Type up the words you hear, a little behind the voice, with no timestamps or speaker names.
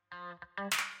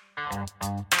Hey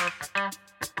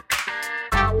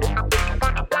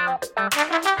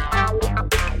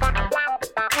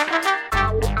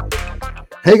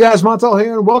guys, Montel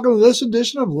here, and welcome to this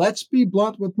edition of Let's Be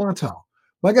Blunt with Montel.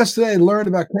 My guest today learned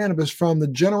about cannabis from the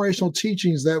generational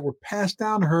teachings that were passed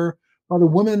down to her by the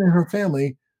women in her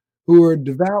family who were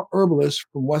devout herbalists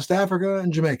from West Africa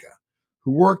and Jamaica,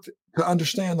 who worked to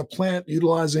understand the plant,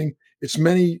 utilizing its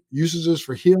many usages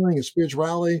for healing and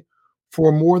spirituality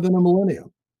for more than a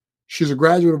millennium. She's a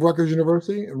graduate of Rutgers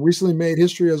University and recently made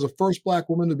history as the first Black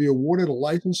woman to be awarded a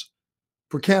license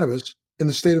for cannabis in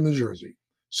the state of New Jersey.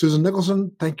 Suzan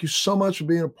Nickelson, thank you so much for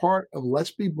being a part of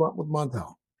Let's Be Blunt with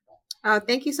Montel.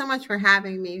 Thank you so much for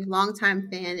having me. Longtime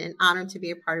fan and honored to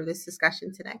be a part of this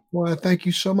discussion today. Well, thank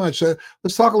you so much.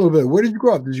 Let's talk a little bit. Where did you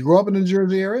grow up? Did you grow up in the New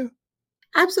Jersey area?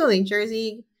 Absolutely.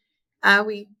 Jersey.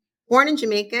 We born in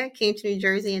Jamaica, came to New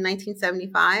Jersey in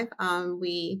 1975.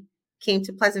 We came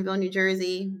to Pleasantville, New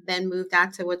Jersey, then moved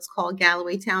out to what's called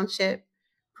Galloway Township.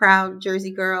 Proud Jersey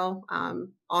girl.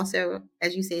 Also,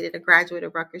 as you stated, a graduate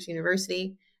of Rutgers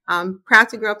University. Proud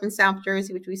to grow up in South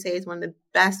Jersey, which we say is one of the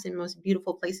best and most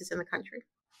beautiful places in the country.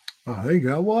 Oh, there you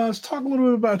go. Well, let's talk a little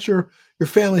bit about your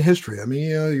family history. I mean,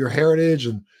 your heritage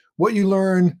and what you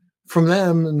learned from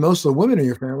them and most of the women in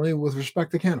your family with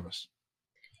respect to cannabis.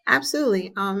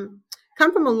 Absolutely.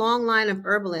 Come from a long line of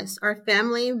herbalists. Our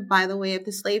family, by the way of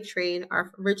the slave trade,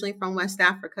 are originally from West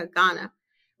Africa, Ghana.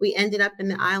 We ended up in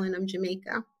the island of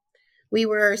Jamaica. We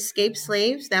were escaped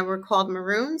slaves that were called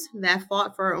Maroons that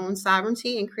fought for our own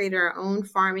sovereignty and created our own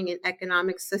farming and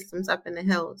economic systems up in the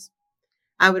hills.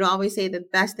 I would always say the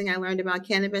best thing I learned about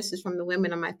cannabis is from the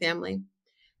women of my family.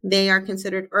 They are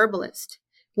considered herbalists,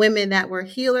 women that were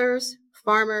healers,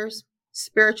 farmers,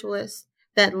 spiritualists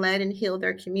that led and healed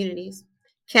their communities.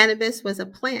 Cannabis was a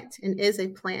plant and is a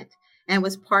plant and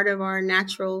was part of our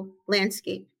natural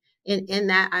landscape. And in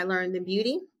that, I learned the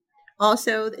beauty,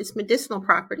 also its medicinal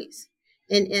properties.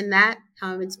 And in that,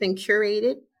 it's been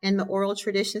curated and the oral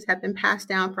traditions have been passed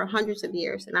down for hundreds of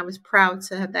years. And I was proud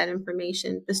to have that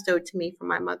information bestowed to me from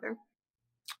my mother.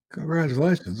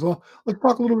 Congratulations. Well, let's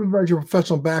talk a little bit about your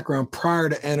professional background prior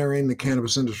to entering the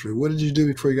cannabis industry. What did you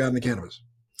do before you got into cannabis?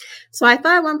 So I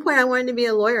thought at one point I wanted to be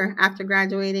a lawyer after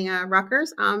graduating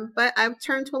Rutgers, but I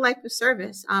turned to a life of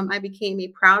service. I became a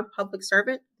proud public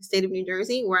servant in the state of New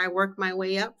Jersey, where I worked my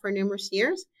way up for numerous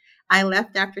years. I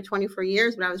left after 24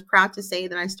 years, but I was proud to say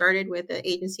that I started with an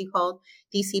agency called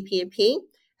DCP&P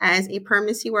as a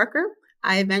permanency worker.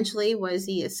 I eventually was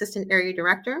the assistant area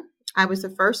director. I was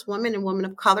the first woman and woman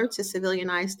of color to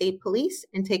civilianize state police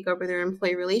and take over their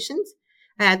employee relations.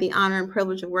 I had the honor and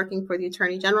privilege of working for the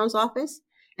Attorney General's office.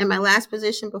 And my last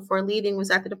position before leaving was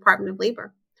at the Department of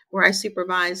Labor, where I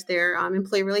supervised their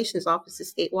employee relations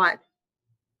offices statewide.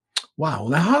 Wow.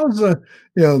 Now, how has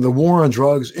the war on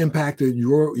drugs impacted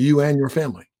you and your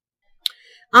family?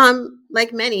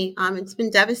 Like many, it's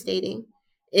been devastating.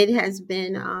 It has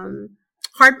been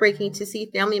heartbreaking to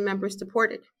see family members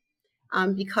deported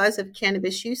because of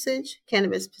cannabis usage,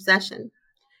 cannabis possession.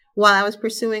 While I was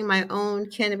pursuing my own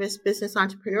cannabis business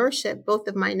entrepreneurship, both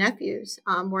of my nephews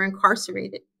were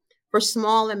incarcerated for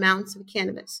small amounts of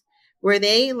cannabis, where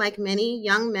they, like many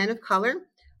young men of color,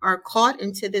 are caught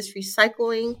into this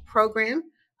recycling program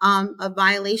of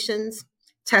violations,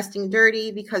 testing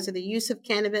dirty because of the use of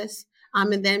cannabis,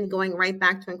 and then going right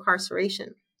back to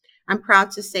incarceration. I'm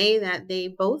proud to say that they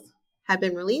both have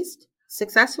been released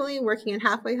successfully, working in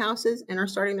halfway houses, and are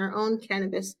starting their own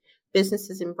cannabis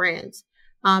businesses and brands.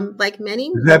 Like many.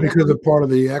 Is that because of part of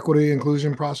the equity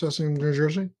inclusion process in New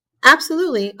Jersey?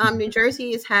 Absolutely. New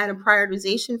Jersey has had a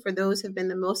prioritization for those who have been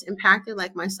the most impacted,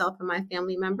 like myself and my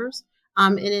family members.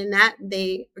 And in that,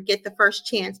 they get the first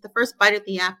chance, the first bite of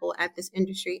the apple at this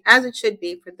industry, as it should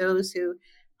be for those who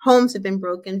homes have been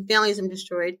broken, families have been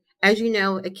destroyed. As you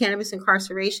know, a cannabis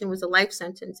incarceration was a life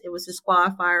sentence. It was a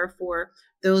disqualifier for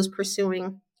those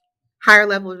pursuing higher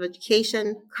level of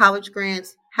education, college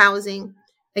grants, housing.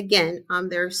 Again,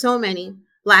 there are so many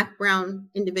Black, brown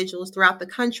individuals throughout the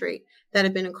country that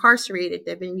have been incarcerated,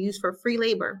 that have been used for free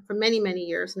labor for many, many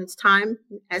years. And it's time,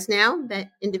 as now,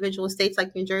 that individual states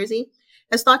like New Jersey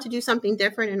has thought to do something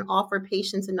different and offer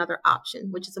patients another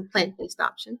option, which is a plant-based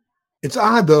option. It's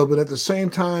odd, though, but at the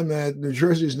same time that New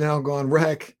Jersey has now gone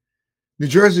rec, New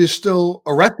Jersey is still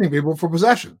arresting people for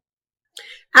possession.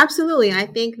 Absolutely. I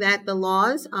think that the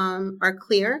laws are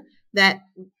clear, that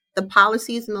the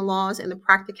policies and the laws and the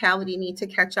practicality need to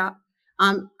catch up.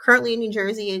 Currently in New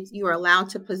Jersey, you are allowed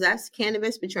to possess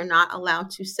cannabis, but you're not allowed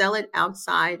to sell it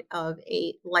outside of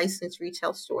a licensed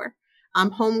retail store.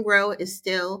 Home grow is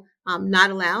still not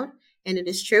allowed. And it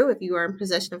is true, if you are in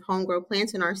possession of homegrown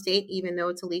plants in our state, even though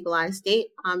it's a legalized state,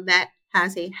 that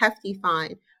has a hefty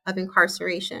fine of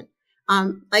incarceration.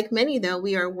 Like many, though,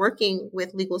 we are working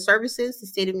with legal services, the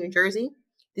state of New Jersey,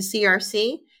 the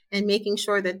CRC, and making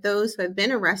sure that those who have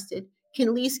been arrested can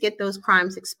at least get those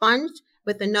crimes expunged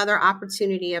with another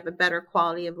opportunity of a better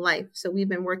quality of life. So we've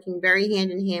been working very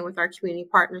hand in hand with our community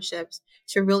partnerships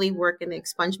to really work in the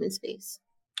expungement space.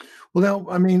 Well,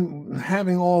 now, I mean,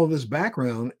 having all of this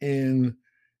background in,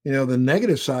 the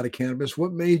negative side of cannabis,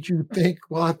 what made you think,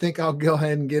 well, I think I'll go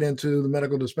ahead and get into the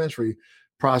medical dispensary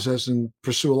process and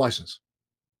pursue a license?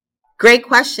 Great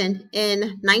question. In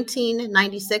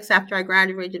 1996, after I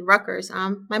graduated Rutgers,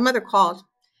 my mother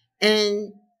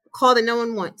and called and no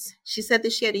one once. She said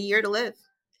that she had a year to live.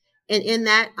 And in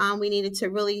that, we needed to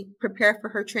really prepare for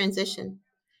her transition.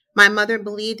 My mother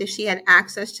believed if she had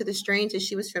access to the strains that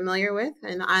she was familiar with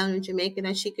in the island of Jamaica,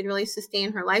 that she could really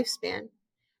sustain her lifespan.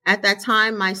 At that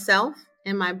time, myself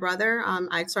and my brother,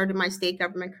 I started my state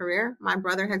government career. My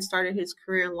brother had started his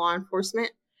career in law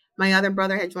enforcement. My other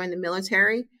brother had joined the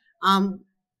military. Um,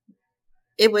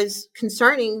 it was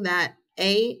concerning that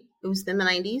it was in the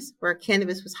 90s where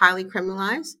cannabis was highly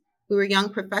criminalized. We were young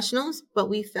professionals, but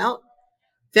we felt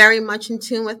very much in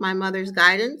tune with my mother's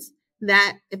guidance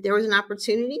that if there was an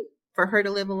opportunity for her to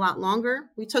live a lot longer,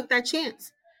 we took that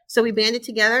chance. So we banded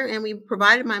together and we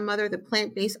provided my mother the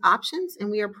plant-based options.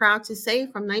 And we are proud to say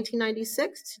from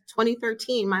 1996 to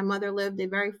 2013, my mother lived a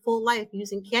very full life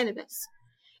using cannabis.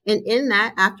 And in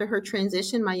that, after her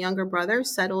transition, my younger brother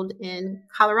settled in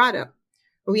Colorado,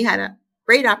 where we had a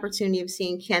great opportunity of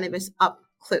seeing cannabis up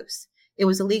close. It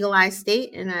was a legalized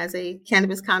state, and as a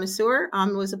cannabis connoisseur,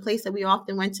 it was a place that we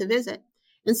often went to visit.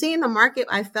 And seeing the market,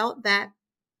 I felt that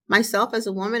myself as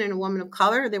a woman and a woman of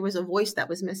color, there was a voice that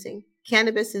was missing.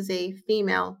 Cannabis is a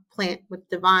female plant with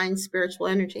divine spiritual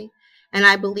energy. And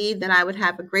I believe that I would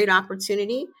have a great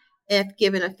opportunity, if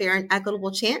given a fair and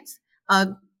equitable chance,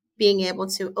 of being able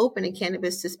to open a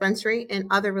cannabis dispensary and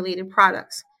other related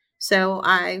products. So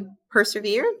I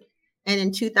persevered. And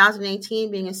in 2018,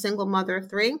 being a single mother of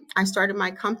three, I started my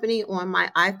company on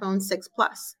my iPhone 6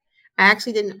 Plus. I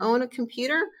actually didn't own a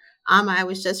computer. I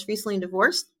was just recently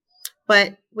divorced.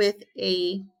 But with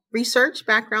a research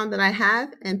background that I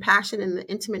have and passion and the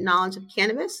intimate knowledge of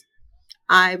cannabis,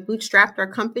 I bootstrapped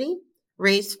our company,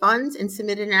 raised funds, and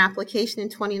submitted an application in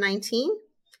 2019.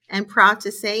 And proud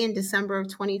to say in December of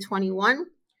 2021,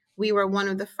 we were one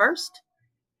of the first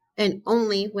and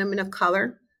only women of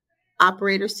color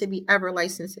operators to be ever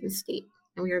licensed in the state.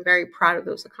 And we are very proud of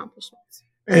those accomplishments.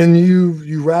 And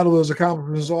you rattle those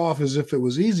accomplishments off as if it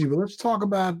was easy, but let's talk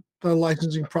about the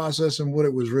licensing process and what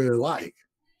it was really like.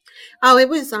 Oh, it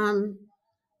was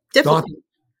difficult. Daunting.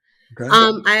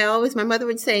 Okay. My mother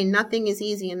would say, nothing is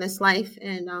easy in this life.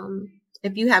 And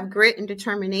if you have grit and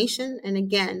determination, and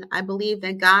again, I believe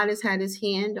that God has had his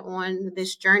hand on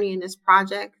this journey and this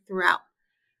project throughout.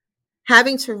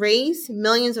 Having to raise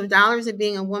millions of dollars of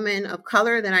being a woman of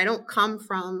color, that I don't come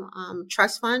from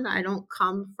trust fund, I don't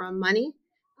come from money,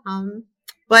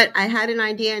 but I had an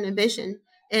idea and a vision,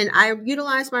 and I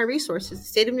utilized my resources. The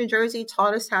state of New Jersey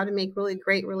taught us how to make really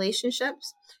great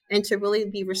relationships and to really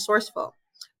be resourceful.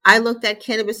 I looked at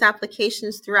cannabis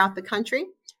applications throughout the country,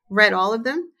 read all of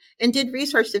them, and did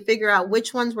research to figure out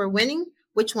which ones were winning,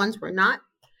 which ones were not.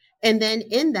 And then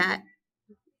in that,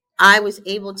 I was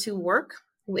able to work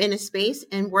in a space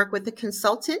and work with a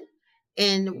consultant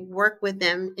and work with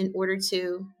them in order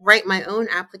to write my own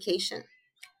application.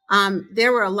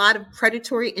 There were a lot of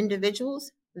predatory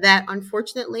individuals that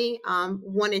unfortunately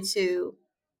wanted to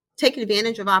take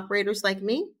advantage of operators like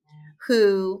me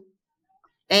who,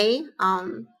 in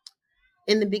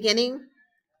the beginning,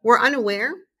 were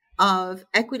unaware of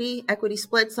equity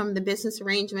split, some of the business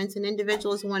arrangements, and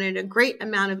individuals wanted a great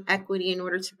amount of equity in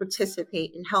order to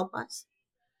participate and help us.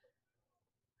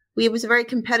 It was very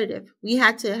competitive. We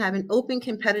had to have an open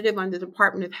competitive under the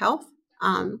Department of Health,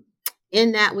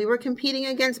 in that we were competing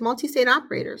against multi-state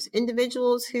operators,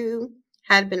 individuals who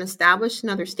had been established in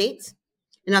other states,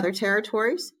 in other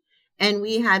territories. And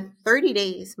we had 30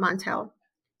 days, Montel,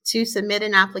 to submit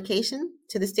an application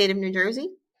to the state of New Jersey,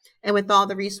 and with all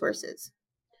the resources.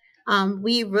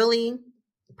 We really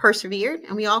persevered,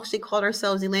 and we actually called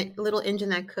ourselves a little engine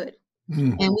that could.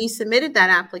 And we submitted that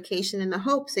application in the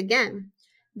hopes, again,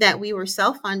 that we were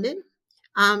self-funded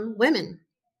women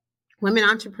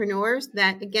entrepreneurs,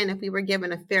 that, again, if we were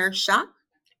given a fair shot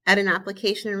at an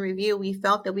application and review, we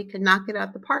felt that we could knock it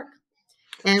out the park.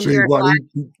 And So we are glad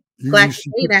to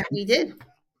say that we did.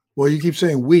 Well, you keep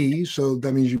saying we, so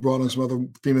that means you brought in some other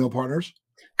female partners?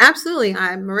 Absolutely.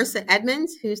 I'm Marissa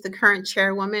Edmonds, who's the current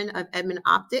chairwoman of Edmond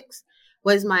Optics.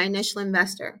 was my initial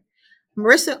investor.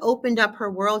 Marissa opened up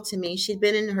her world to me. She'd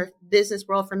been in her business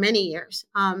world for many years.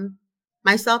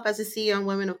 Myself as a CEO and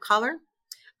Women of Color,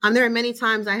 there are many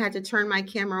times I had to turn my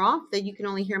camera off that you can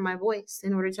only hear my voice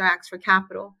in order to ask for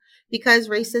capital because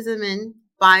racism and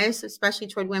bias, especially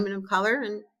toward women of color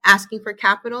and asking for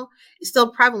capital, is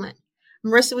still prevalent.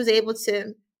 Marissa was able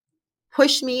to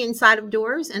push me inside of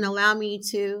doors and allow me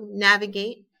to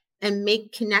navigate and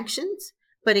make connections.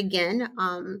 But again,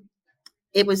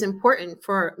 it was important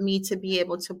for me to be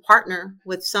able to partner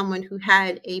with someone who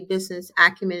had a business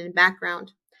acumen and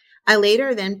background. I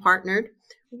later then partnered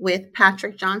with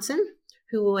Patrick Johnson,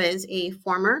 who was a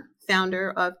former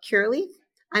founder of Cureleaf.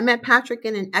 I met Patrick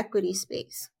in an equity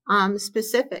space,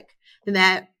 specific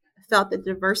that felt that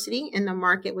diversity in the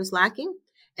market was lacking.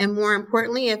 And more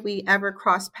importantly, if we ever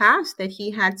crossed paths, that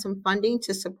he had some funding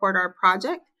to support our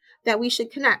project, that we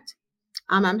should connect.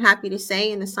 I'm happy to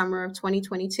say in the summer of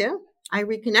 2022, I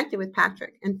reconnected with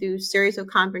Patrick, and through a series of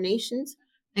combinations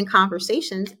and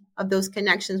conversations of those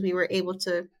connections, we were able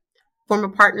to form a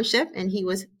partnership, and he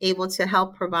was able to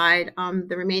help provide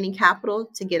the remaining capital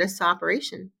to get us to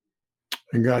operation.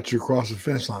 And got you across the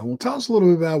finish line. Well, tell us a little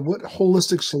bit about what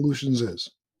Holistic Solutions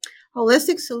is.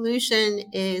 Holistic Solution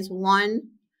is one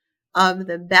of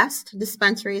the best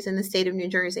dispensaries in the state of New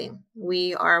Jersey.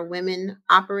 We are women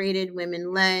operated,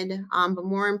 women led, but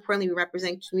more importantly, we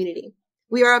represent community.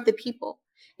 We are of the people.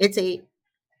 It's a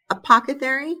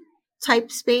apothecary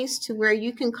type space to where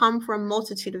you can come for a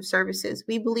multitude of services.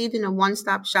 We believe in a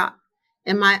one-stop shop.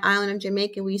 In my island of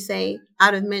Jamaica, we say,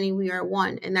 out of many, we are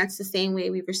one. And that's the same way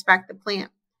we respect the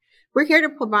plant. We're here to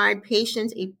provide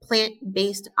patients a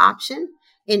plant-based option,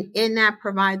 and in that,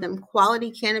 provide them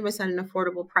quality cannabis at an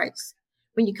affordable price.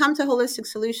 When you come to Holistic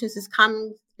Solutions, it's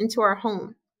coming into our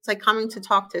home. It's like coming to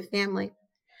talk to a family.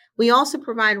 We also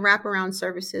provide wraparound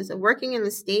services. Working in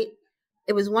the state,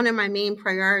 it was one of my main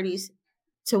priorities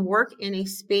to work in a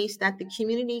space that the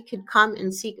community could come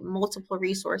and seek multiple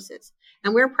resources.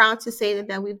 And we're proud to say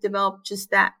that we've developed just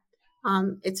that.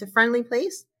 It's a friendly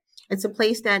place. It's a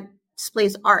place that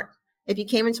displays art. If you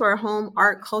came into our home,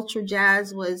 art, culture,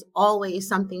 jazz was always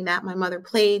something that my mother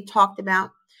played, talked about.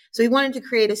 So we wanted to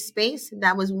create a space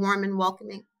that was warm and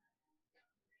welcoming.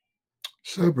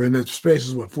 Super. And the space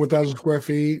is what, 4,000 square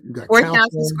feet? You got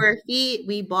 4,000 square feet.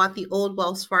 We bought the old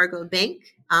Wells Fargo Bank.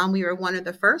 We were one of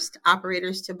the first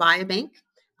operators to buy a bank.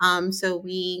 So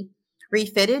we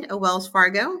refitted a Wells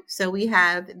Fargo. So we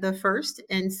have the first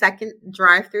and second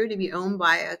drive-through to be owned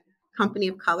by a company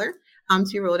of color. To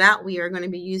be rolled out, we are going to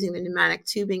be using the pneumatic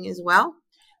tubing as well.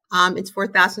 It's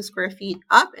 4,000 square feet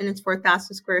up, and it's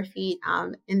 4,000 square feet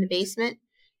in the basement.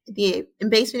 The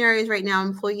basement area is right now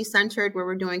employee-centered, where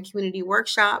we're doing community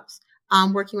workshops,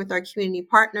 working with our community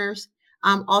partners.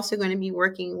 I'm also going to be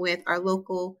working with our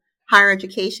local higher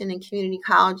education and community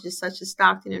colleges such as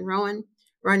Stockton and Rowan,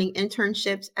 running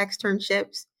internships,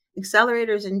 externships,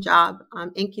 accelerators, and job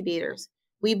incubators.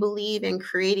 We believe in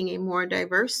creating a more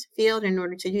diverse field. In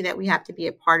order to do that, we have to be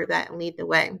a part of that and lead the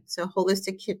way. So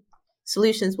Holistic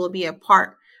Solutions will be a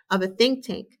part of a think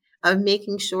tank of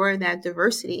making sure that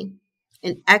diversity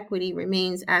and equity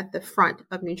remains at the front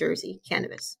of New Jersey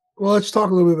cannabis. Well, let's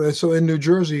talk a little bit. So in New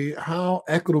Jersey, how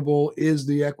equitable is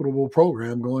the equitable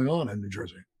program going on in New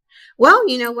Jersey? Well,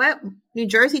 you know what? New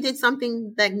Jersey did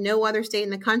something that no other state in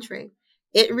the country.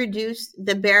 It reduced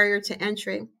the barrier to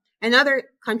entry. In other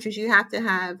countries, you have to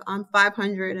have $500,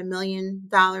 $1 million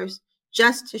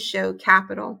just to show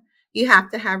capital. You have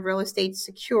to have real estate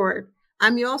secured.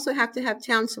 You also have to have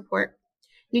town support.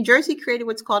 New Jersey created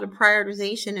what's called a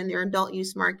prioritization in their adult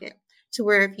use market, to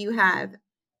where if you have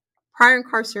prior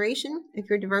incarceration, if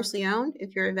you're diversely owned,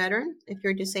 if you're a veteran, if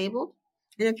you're disabled,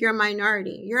 and if you're a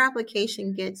minority, your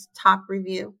application gets top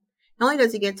review. Not only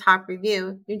does it get top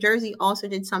review, New Jersey also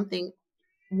did something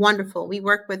wonderful. We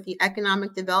work with the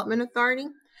Economic Development Authority,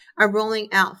 rolling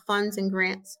out funds and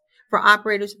grants for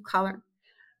operators of color.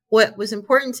 What was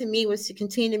important to me was to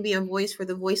continue to be a voice for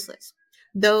the voiceless,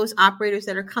 those operators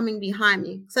that are coming behind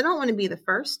me. So I don't want to be the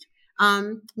first,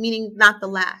 meaning not the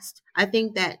last. I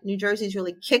think that New Jersey's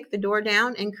really kicked the door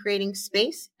down and creating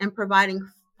space and providing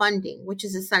funding, which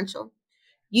is essential.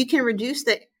 You can reduce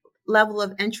the level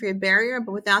of entry a barrier,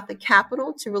 but without the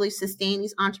capital to really sustain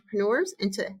these entrepreneurs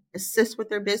and to assist with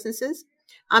their businesses,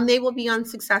 they will be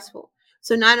unsuccessful.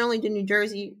 So not only did New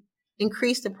Jersey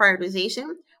increase the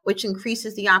prioritization, which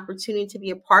increases the opportunity to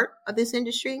be a part of this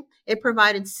industry, it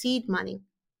provided seed money,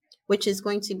 which is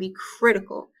going to be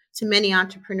critical to many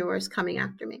entrepreneurs coming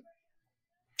after me.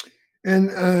 And,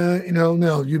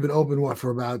 now you've been open,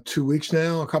 for about 2 weeks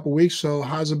now, a couple of weeks. So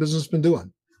how's the business been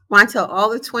doing? Montel, all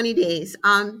the 20 days.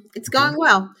 It's going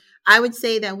well. I would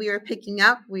say that we are picking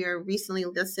up. We are recently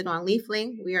listed on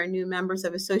Leafly. We are new members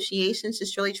of associations,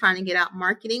 just really trying to get out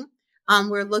marketing.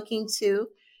 We're looking to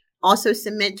also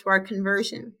submit to our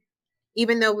conversion.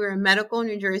 Even though we're in medical,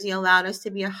 New Jersey allowed us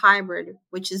to be a hybrid,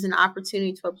 which is an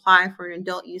opportunity to apply for an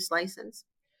adult use license.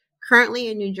 Currently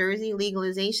in New Jersey,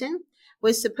 legalization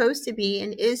was supposed to be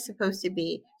and is supposed to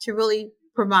be to really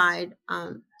provide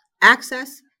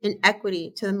access and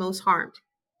equity to the most harmed.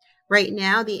 Right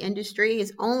now, the industry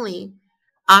is only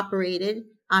operated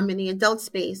in the adult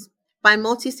space by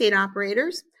multi state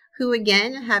operators who,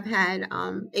 again, have had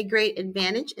a great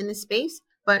advantage in the space.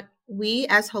 But we,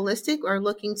 as Holistic, are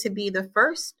looking to be the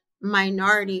first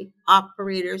minority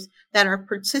operators that are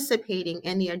participating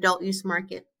in the adult use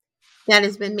market that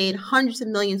has been made hundreds of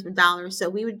millions of dollars. So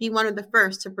we would be one of the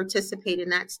first to participate in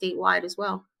that statewide as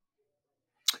well.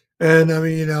 And I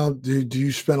mean, do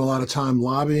you spend a lot of time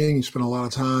lobbying? You spend a lot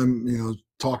of time,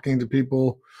 talking to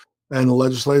people and the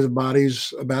legislative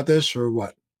bodies about this, or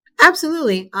what?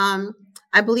 Absolutely.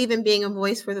 I believe in being a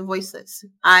voice for the voiceless.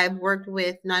 I've worked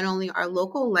with not only our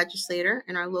local legislator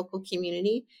and our local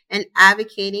community and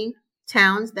advocating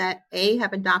towns that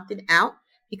have adopted out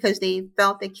because they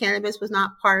felt that cannabis was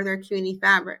not part of their community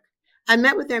fabric. I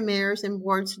met with their mayors and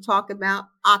boards to talk about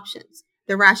options,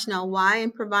 the rationale why,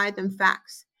 and provide them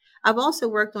facts. I've also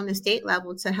worked on the state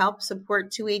level to help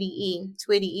support 280E.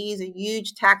 280E is a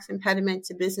huge tax impediment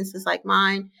to businesses like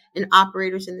mine and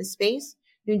operators in the space.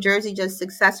 New Jersey just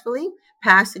successfully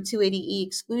passed the 280E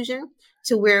exclusion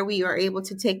to where we are able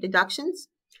to take deductions.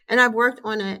 And I've worked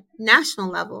on a national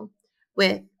level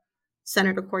with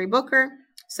Senator Cory Booker,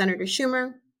 Senator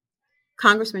Schumer,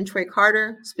 Congressman Troy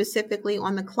Carter, specifically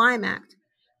on the CLIMB Act.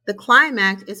 The CLIMB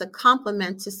Act is a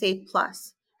complement to Safe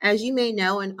Plus. As you may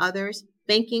know, and others,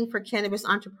 banking for cannabis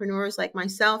entrepreneurs like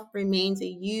myself remains a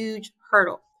huge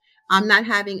hurdle. Not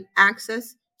having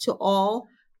access to all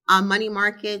money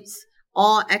markets,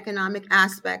 all economic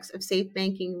aspects of safe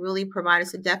banking really provide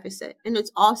us a deficit. And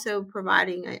it's also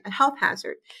providing a health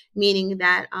hazard, meaning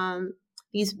that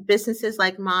these businesses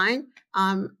like mine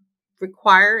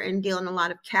require and deal in a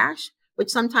lot of cash, which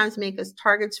sometimes make us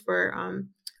targets for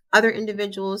other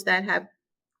individuals that have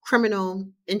criminal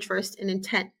interest and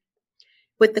intent.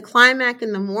 With the CLIMB Act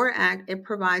and the MORE Act, it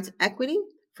provides equity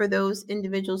for those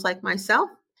individuals like myself.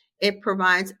 It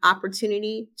provides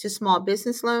opportunity to small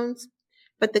business loans.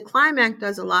 But the CLIMB Act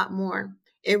does a lot more.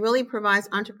 It really provides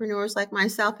entrepreneurs like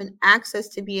myself an access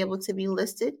to be able to be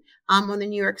listed on the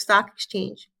New York Stock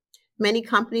Exchange. Many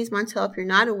companies, Montel, if you're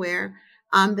not aware,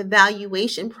 the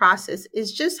valuation process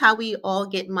is just how we all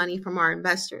get money from our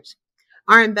investors.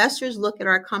 Our investors look at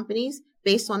our companies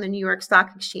based on the New York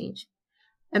Stock Exchange.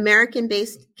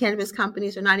 American-based cannabis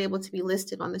companies are not able to be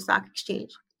listed on the stock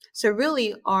exchange. So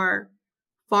really, our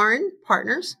foreign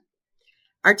partners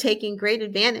are taking great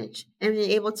advantage and being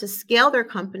able to scale their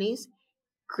companies,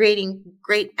 creating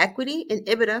great equity and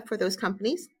EBITDA for those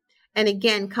companies. And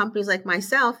again, companies like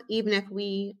myself, even if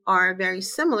we are very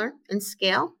similar in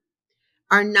scale,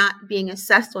 are not being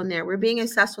assessed on there. We're being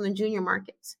assessed on the junior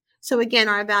markets. So again,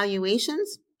 our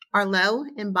evaluations are low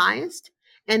and biased.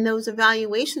 And those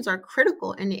evaluations are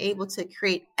critical and able to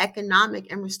create economic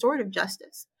and restorative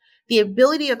justice. The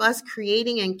ability of us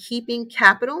creating and keeping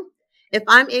capital, if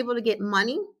I'm able to get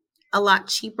money a lot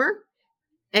cheaper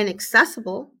and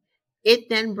accessible, it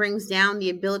then brings down the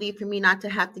ability for me not to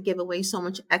have to give away so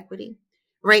much equity.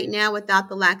 Right now, without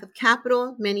the lack of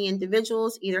capital, many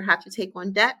individuals either have to take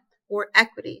on debt or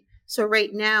equity. So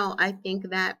right now, I think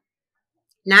that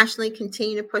nationally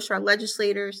continue to push our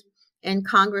legislators and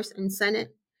Congress and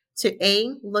Senate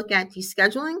to look at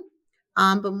descheduling,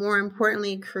 but more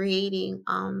importantly, creating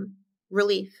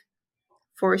relief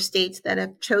for states that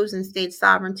have chosen state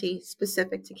sovereignty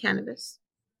specific to cannabis.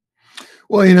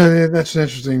 Well, that's an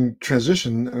interesting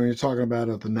transition. I mean, you're talking about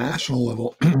at the national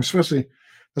level, especially.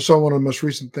 I saw one of the most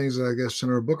recent things that I guess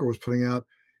Senator Booker was putting out.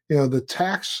 The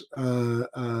tax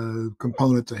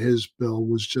component to his bill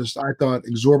was just, I thought,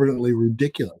 exorbitantly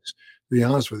ridiculous, to be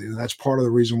honest with you. That's part of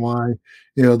the reason why,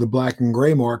 the black and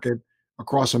gray market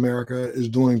across America is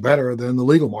doing better than the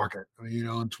legal market. I mean,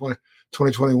 in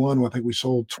 2021, I think we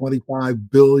sold $25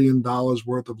 billion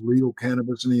worth of legal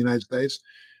cannabis in the United States.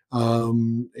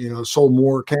 Sold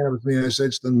more cannabis in the United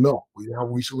States than milk. We now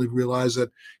recently realized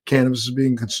that cannabis is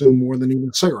being consumed more than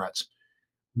even cigarettes.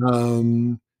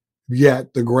 Um,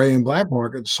 Yet the gray and black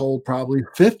market sold probably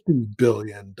 $50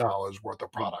 billion worth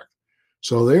of product.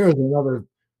 So there's another,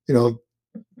 you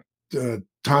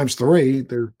times three.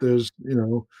 There's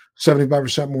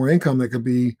 75% more income that could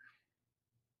be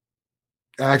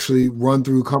actually run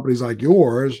through companies like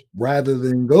yours rather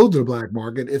than go to the black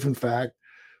market if in fact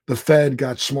the Fed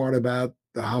got smart about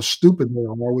how stupid they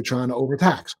are with trying to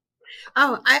overtax.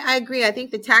 Oh, I agree. I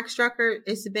think the tax structure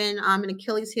has been an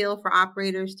Achilles heel for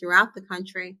operators throughout the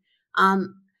country.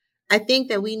 Um, I think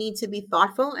that we need to be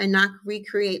thoughtful and not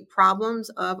recreate problems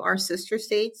of our sister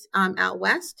states out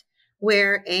west,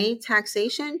 where a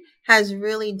taxation has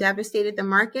really devastated the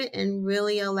market and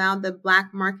really allowed the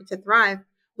black market to thrive.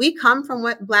 We come from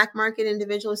what black market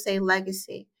individuals say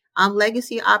legacy.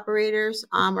 Legacy operators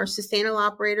or sustainable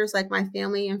operators like my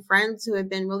family and friends who have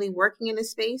been really working in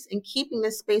this space and keeping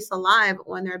this space alive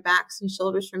on their backs and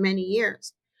shoulders for many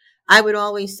years. I would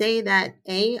always say that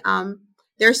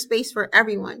there's space for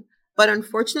everyone, but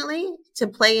unfortunately, to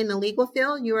play in the legal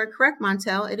field, you are correct,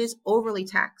 Montel. It is overly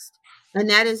taxed, and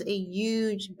that is a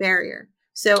huge barrier.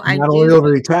 So I Not only do.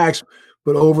 overly taxed,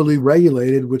 but overly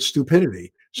regulated with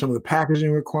stupidity. Some of the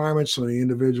packaging requirements, some of the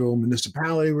individual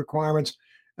municipality requirements.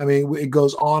 I mean, it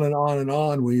goes on and on and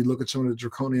on when you look at some of the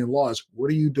draconian laws. What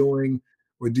are you doing?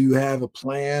 Or do you have a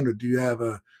plan? Or do you have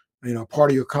a, part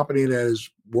of your company that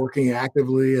is working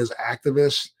actively as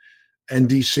activists in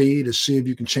DC to see if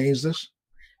you can change this?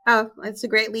 Oh, that's a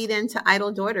great lead into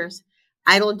Idle Daughters.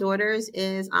 Idle Daughters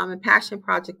is a passion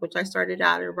project which I started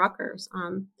out at Rutgers.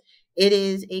 It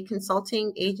is a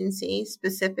consulting agency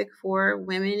specific for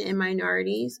women and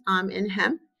minorities in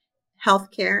hemp,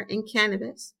 healthcare, and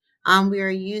cannabis. We are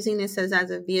using this as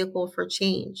a vehicle for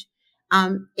change.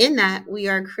 In that, we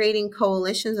are creating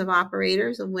coalitions of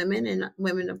operators of women and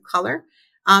women of color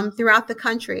throughout the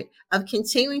country of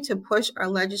continuing to push our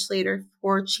legislator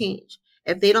for change.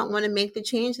 If they don't want to make the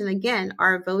change, then again,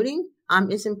 our voting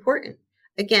is important.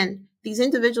 Again, these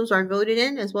individuals are voted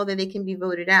in as well that they can be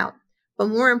voted out. But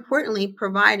more importantly,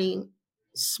 providing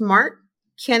smart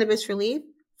cannabis relief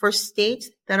for states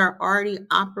that are already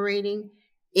operating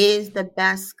is the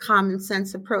best common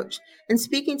sense approach. And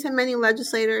speaking to many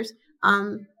legislators,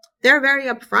 they're very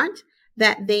upfront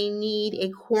that they need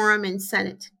a quorum in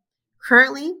Senate.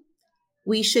 Currently,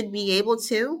 we should be able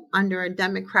to, under a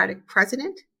Democratic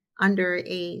president, under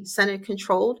a Senate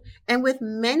controlled, and with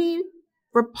many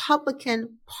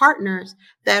Republican partners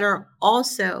that are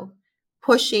also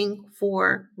pushing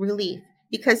for relief.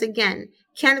 Because again,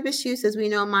 cannabis use, as we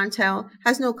know, Montel,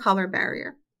 has no color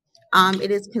barrier.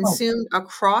 It is Oh, consumed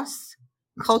across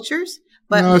cultures,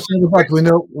 but no, more it's not the fact. We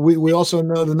know we also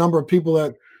know the number of people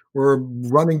that were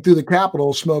running through the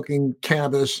Capitol smoking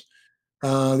cannabis.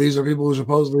 These are people who are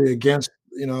supposedly against,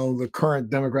 the current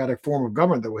democratic form of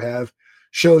government that we have.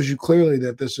 Shows you clearly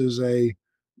that this is a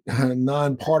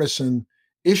nonpartisan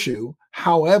issue.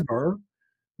 However,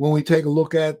 when we take a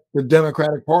look at the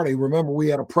Democratic Party, remember we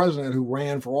had a president who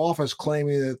ran for office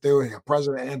claiming that they were a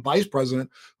president and vice president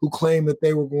who claimed that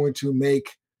they were going to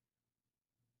make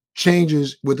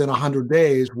changes within 100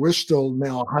 days. We're still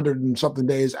now 100 and something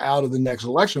days out of the next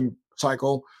election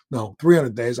cycle. No,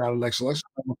 300 days out of the next election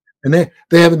cycle, and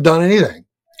they haven't done anything.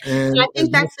 I And as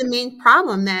think much, that's the main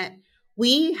problem that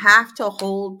we have to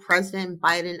hold President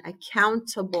Biden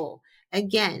accountable.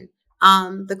 Again,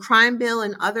 the crime bill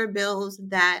and other bills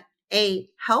that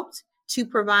helped to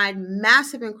provide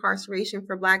massive incarceration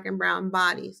for Black and Brown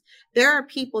bodies. There are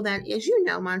people that, as you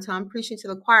know, Montel, I'm preaching to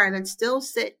the choir, that still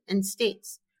sit in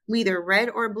states, either red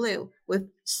or blue, with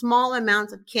small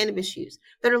amounts of cannabis use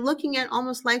that are looking at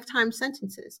almost lifetime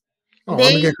sentences. oh, I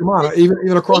mean, They, come on, even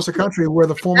they across the country where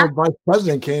the former vice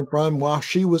president came from, while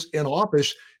she was in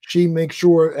office, she makes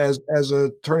sure, as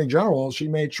attorney general, she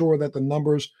made sure that the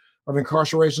numbers of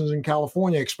incarcerations in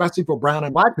California, especially for brown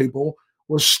and black people,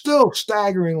 was still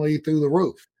staggeringly through the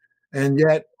roof, and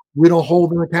yet we don't hold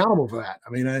them accountable for that. I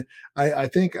mean, I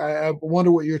think I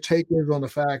wonder what your take is on the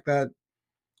fact that,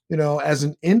 as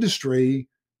an industry,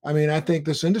 I mean, I think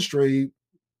this industry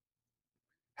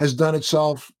has done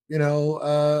itself,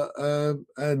 a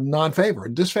non-favor,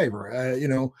 a disfavor.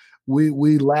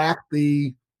 We lack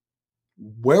the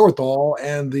wherewithal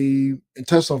and the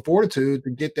intestinal fortitude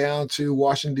to get down to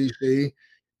Washington D.C.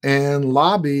 and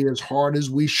lobby as hard as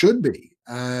we should be.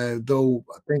 Though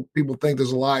I think people think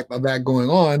there's a lot of that going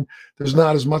on, there's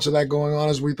not as much of that going on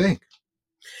as we think.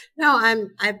 No,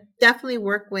 I definitely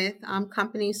work with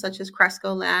companies such as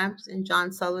Cresco Labs and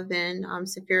John Sullivan,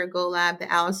 Sapphira Go Lab,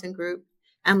 the Allison Group,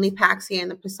 Emily Paxi,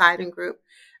 and the Poseidon Group.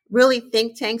 Really,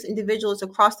 think tanks, individuals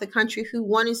across the country who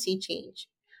want to see change.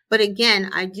 But again,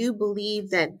 I do believe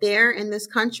that there in this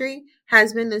country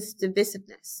has been this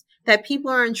divisiveness, that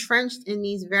people are entrenched in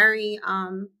these very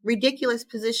ridiculous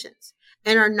positions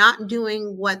and are not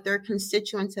doing what their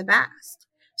constituents have asked.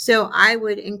 So I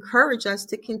would encourage us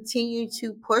to continue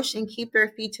to push and keep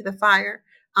their feet to the fire.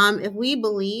 If we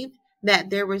believe that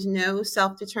there was no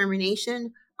self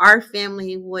determination, our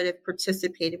family would have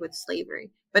participated with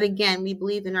slavery. But again, we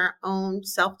believe in our own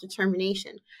self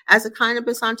determination. As a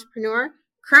cannabis entrepreneur,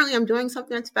 currently I'm doing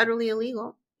something that's federally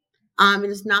illegal. It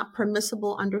is not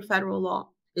permissible under federal law.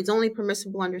 It's only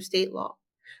permissible under state law.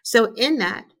 So in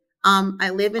that, I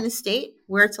live in a state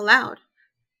where it's allowed.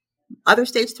 Other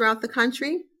states throughout the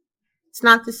country, it's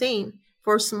not the same.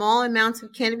 For small amounts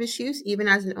of cannabis use, even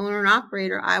as an owner and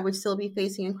operator, I would still be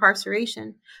facing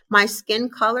incarceration. My skin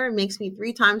color makes me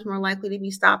 3 times more likely to be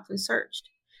stopped and searched.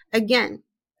 Again,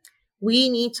 we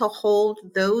need to hold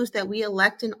those that we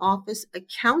elect in office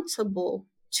accountable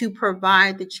to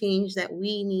provide the change that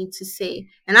we need to see.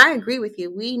 And I agree with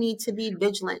you. We need to be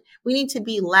vigilant. We need to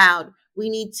be loud. We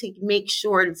need to make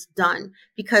sure it's done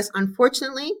because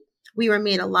unfortunately, we were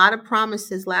made a lot of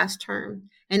promises last term.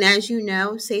 And as you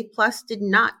know, Safe Plus did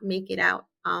not make it out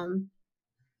of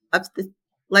the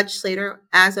legislator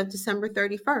as of December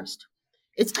 31st.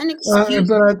 It's inexcusable.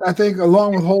 But I think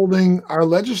along with holding our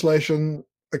legislation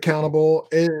accountable,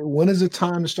 when is it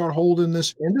time to start holding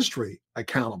this industry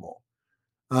accountable?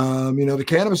 The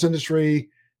cannabis industry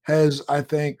has, I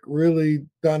think, really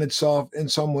done itself in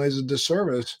some ways a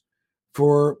disservice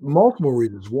for multiple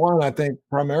reasons. One, I think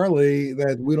primarily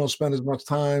that we don't spend as much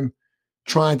time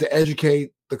trying to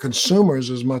educate the consumers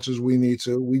as much as we need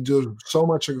to. We do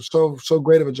so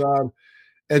great of a job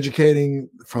educating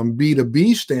from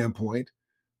B2B standpoint,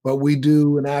 but we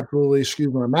do an absolutely,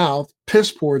 excuse my mouth,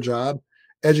 piss poor job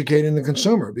educating the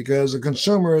consumer because the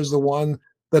consumer is the one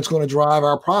that's going to drive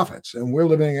our profits. And we're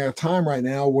living at a time right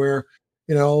now where,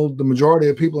 the majority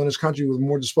of people in this country with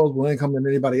more disposable income than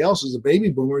anybody else is the baby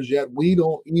boomers, yet we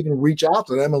don't even reach out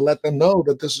to them and let them know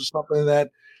that this is something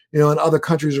that, in other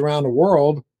countries around the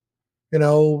world,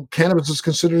 cannabis is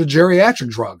considered a geriatric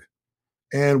drug.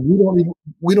 And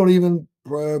we don't even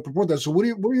purport that. So what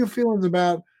are your feelings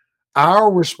about our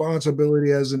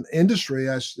responsibility as an industry?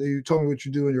 You told me what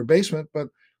you do in your basement, but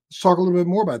let's talk a little bit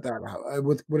more about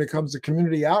that when it comes to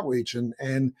community outreach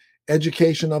and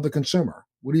education of the consumer.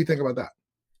 What do you think about that?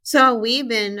 So we've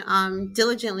been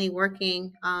diligently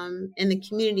working in the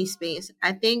community space.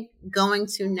 I think going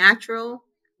to natural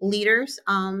leaders,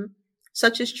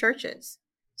 such as churches,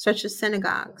 such as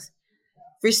synagogues,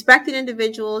 respected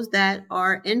individuals that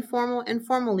are informal and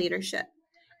formal leadership.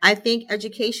 I think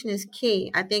education is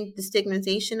key. I think the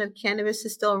stigmatization of cannabis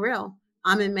is still real.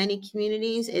 In many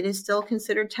communities, it is still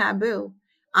considered taboo.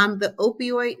 The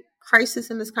opioid crisis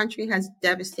in this country has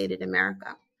devastated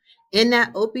America. In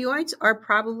that, opioids are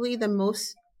probably the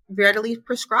most readily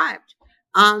prescribed.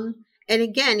 And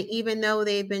again, even though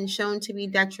they've been shown to be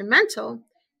detrimental,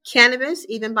 cannabis,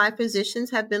 even by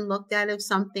physicians, have been looked at as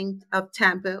something of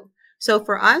taboo. So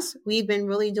for us, we've been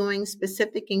really doing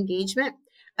specific engagement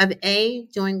of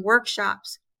doing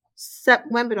workshops,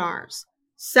 webinars,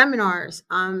 seminars,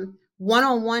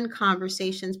 one-on-one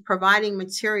conversations, providing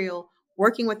material,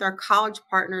 working with our college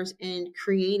partners in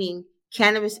creating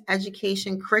cannabis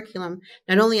education curriculum,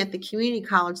 not only at the community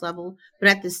college level, but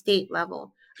at the state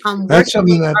level. That's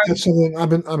Working with something our,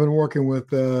 I've been working with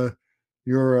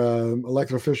your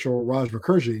elected official Raj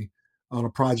Mukherjee on a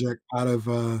project out of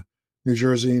New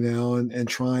Jersey now, and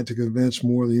trying to convince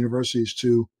more of the universities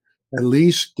to at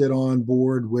least get on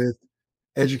board with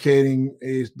educating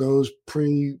those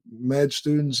pre-med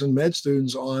students and med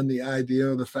students on the idea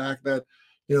of the fact that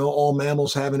all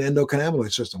mammals have an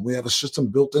endocannabinoid system. We have a system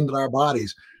built into our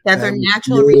bodies that are that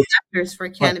natural receptors for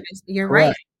cannabis. You're right.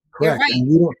 correct, You're correct, right.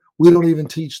 and we don't even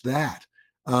teach that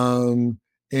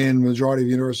in majority of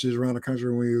universities around the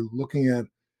country. When you're looking at,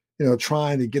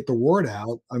 trying to get the word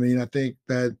out, I mean, I think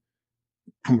that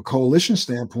from a coalition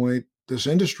standpoint, this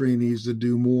industry needs to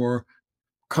do more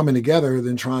coming together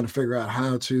than trying to figure out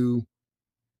how to,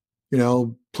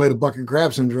 play the bucket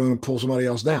grab syndrome and pull somebody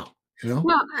else down. You know,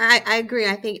 Well, I agree.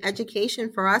 I think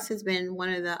education for us has been one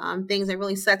of the things that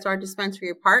really sets our dispensary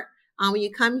apart. When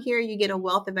you come here, you get a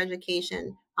wealth of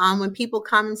education. When people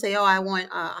come and say, "Oh, I want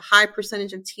a high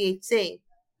percentage of THC,"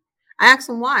 I ask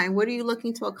them why. What are you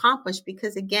looking to accomplish?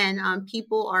 Because again,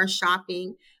 people are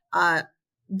shopping uh,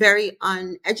 very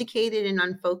uneducated and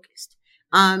unfocused.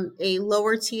 A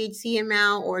lower THC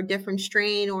amount or a different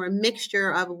strain or a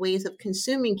mixture of ways of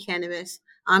consuming cannabis.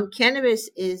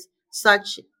 Cannabis is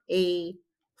such a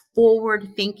forward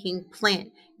thinking plant,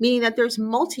 meaning that there's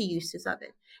multi uses of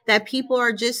it, that people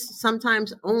are just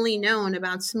sometimes only known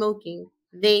about smoking,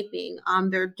 vaping.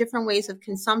 There are different ways of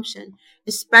consumption,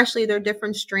 especially there are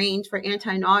different strains for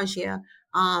anti nausea,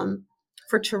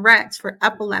 for Tourette's, for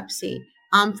epilepsy,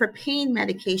 for pain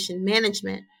medication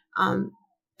management. Um,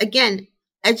 Again,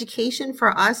 education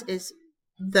for us is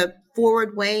the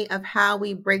forward way of how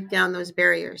we break down those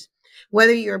barriers.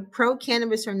 Whether you're pro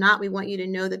cannabis or not, we want you to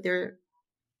know that there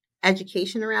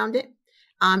education around it,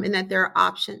 and that there are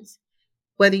options,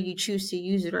 whether you choose to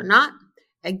use it or not.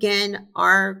 Again,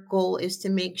 our goal is to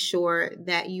make sure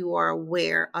that you are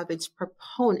aware of its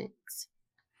proponents.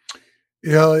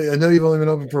 Yeah, I know you've only been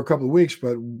open for a couple of weeks,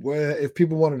 but if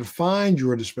people wanted to find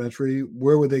your dispensary,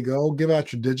 where would they go? Give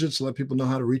out your digits, let people know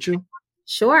how to reach you.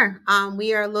 Sure.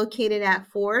 We are located at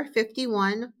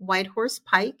 451 Whitehorse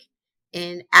Pike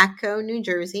in Atco, New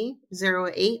Jersey,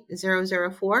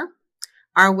 08004.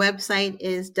 Our website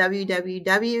is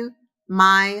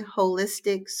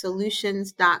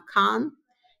www.myholisticsolutions.com.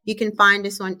 You can find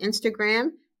us on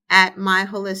Instagram at My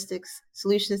Holistic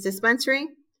Solutions Dispensary,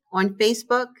 on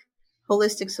Facebook,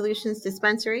 Holistic Solutions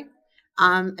Dispensary.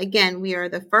 Again, we are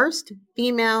the first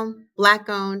female, Black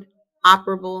owned,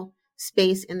 operable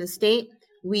space in the state.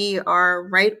 We are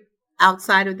right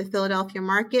outside of the Philadelphia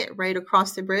market, right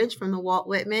across the bridge from the Walt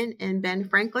Whitman and Ben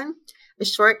Franklin, a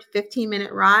short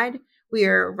 15-minute ride. We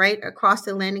are right across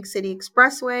the Atlantic City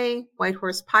Expressway,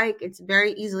 Whitehorse Pike. It's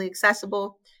very easily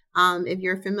accessible. If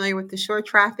you're familiar with the shore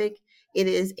traffic, it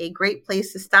is a great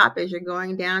place to stop as you're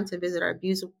going down to visit our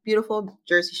beautiful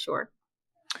Jersey Shore.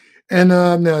 And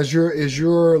now, is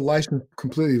your license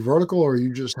completely vertical, or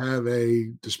you just have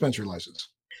a dispensary license?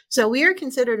 So we are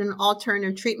considered an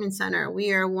alternative treatment center.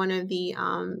 We are one of the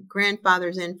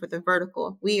grandfathers in for the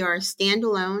vertical. We are a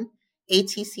standalone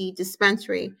ATC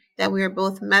dispensary that we are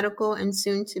both medical and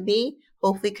soon to be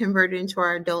hopefully converted into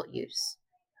our adult use.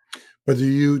 But do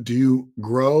you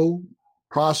grow,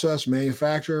 process,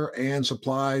 manufacture, and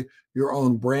supply your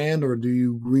own brand, or do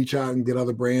you reach out and get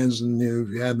other brands and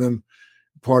you have them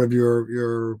part of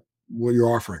your what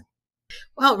you're offering?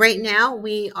 Well, right now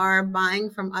we are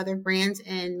buying from other brands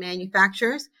and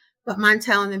manufacturers, but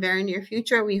Montel in the very near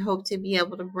future, we hope to be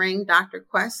able to bring Dr.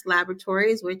 Quest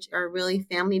Laboratories, which are really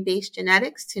family-based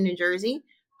genetics, to New Jersey.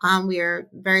 We are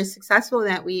very successful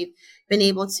that we've been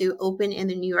able to open in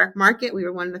the New York market. We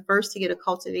were one of the first to get a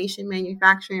cultivation,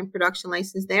 manufacturing, and production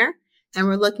license there. And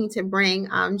we're looking to bring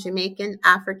Jamaican,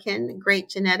 African, great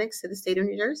genetics to the state of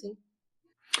New Jersey.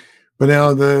 But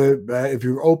now the if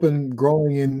you're open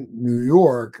growing in New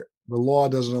York, the law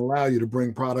doesn't allow you to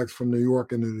bring products from New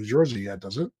York into New Jersey yet,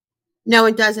 does it? No,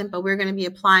 it doesn't, but we're going to be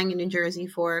applying in New Jersey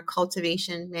for a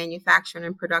cultivation, manufacturing,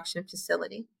 and production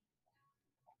facility.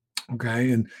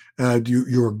 Okay, and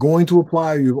you're going to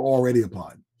apply, or you've already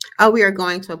applied? Oh, we are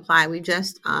going to apply. We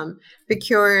just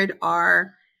procured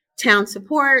our town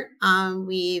support.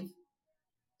 We've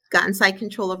gotten site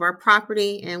control of our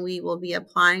property, and we will be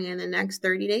applying in the next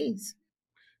 30 days.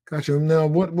 Gotcha. Now,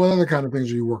 what other kind of things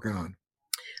are you working on?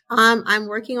 I'm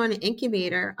working on an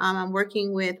incubator. I'm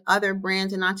working with other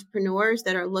brands and entrepreneurs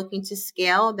that are looking to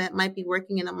scale, that might be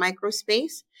working in a micro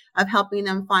space, of helping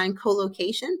them find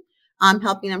co-location,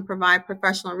 helping them provide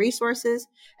professional resources,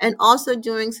 and also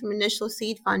doing some initial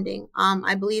seed funding.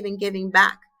 I believe in giving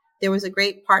back. There was a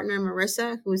great partner,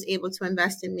 Marissa, who was able to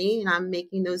invest in me, and I'm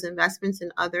making those investments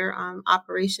in other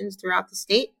operations throughout the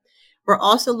state. We're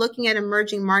also looking at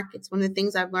emerging markets. One of the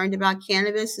things I've learned about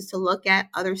cannabis is to look at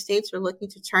other states who are looking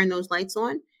to turn those lights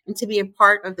on and to be a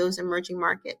part of those emerging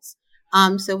markets.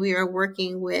 So we are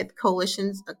working with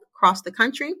coalitions across the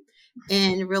country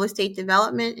in real estate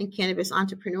development and cannabis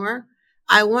entrepreneur.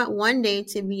 I want one day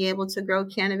to be able to grow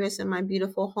cannabis in my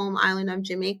beautiful home island of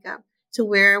Jamaica, to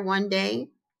where one day,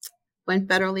 when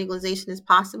federal legalization is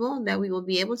possible, that we will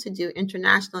be able to do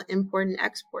international import and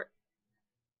export.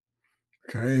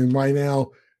 Okay, and right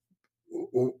now,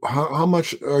 how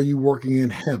much are you working in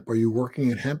hemp? Are you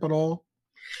working in hemp at all?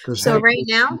 Because So hemp right is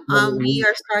now, we becoming.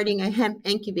 are starting a hemp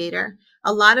incubator.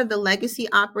 A lot of the legacy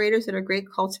operators that are great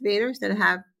cultivators that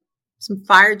have some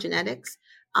fire genetics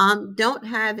don't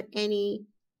have any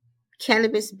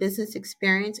cannabis business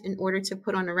experience in order to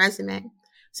put on a resume.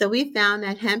 So we found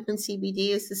that hemp and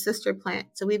CBD is the sister plant.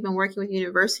 So we've been working with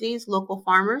universities, local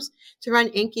farmers, to run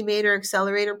incubator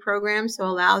accelerator programs to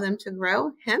allow them to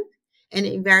grow hemp in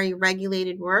a very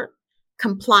regulated work,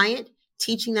 compliant,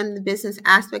 teaching them the business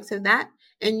aspects of that,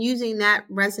 and using that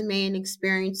resume and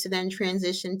experience to then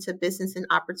transition to business and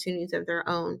opportunities of their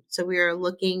own. So we are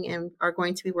looking and are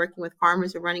going to be working with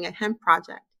farmers who are running a hemp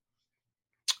project.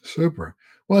 Super.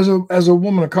 Well, as a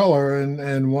woman of color,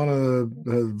 and one of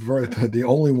the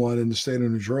only one in the state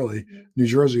of New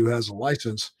Jersey who has a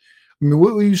license. I mean,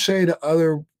 what will you say to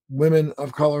other women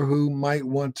of color who might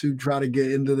want to try to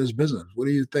get into this business? What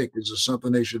do you think? Is this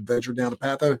something they should venture down the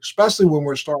path of, especially when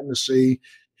we're starting to see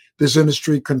this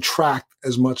industry contract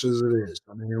as much as it is?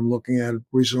 I mean, I'm looking at a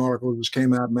recent article that just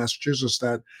came out in Massachusetts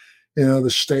that the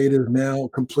state is now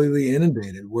completely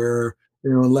inundated, where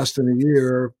in less than a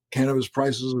year, cannabis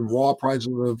prices and raw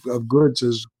prices of goods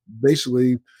is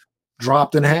basically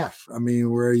dropped in half. I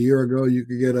mean, where a year ago you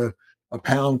could get a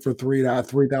pound for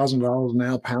 $3,000.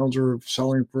 Now pounds are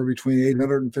selling for between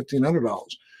 $800 and $1,500.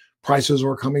 Prices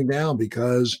are coming down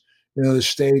because the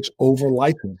state's over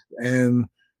licensed. And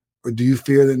do you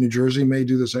fear that New Jersey may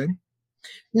do the same?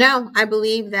 No, I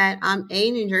believe that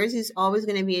New Jersey is always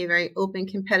going to be a very open,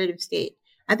 competitive state.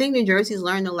 I think New Jersey's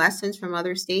learned the lessons from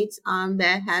other states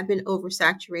that have been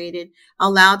oversaturated,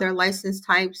 allowed their license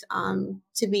types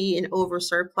to be in over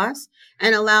surplus,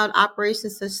 and allowed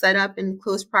operations to set up in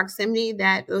close proximity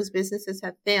that those businesses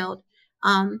have failed.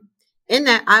 Um, in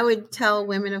that, I would tell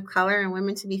women of color and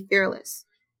women to be fearless,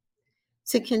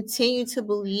 to continue to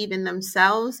believe in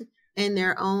themselves and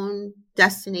their own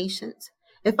destinations.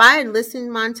 If I had listened,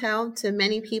 Montel, to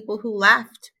many people who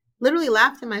laughed, literally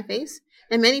laughed in my face,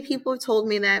 and many people told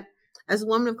me that as a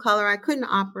woman of color, I couldn't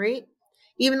operate.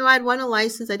 Even though I'd won a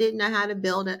license, I didn't know how to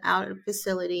build it out a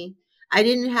facility. I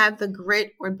didn't have the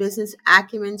grit or business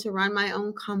acumen to run my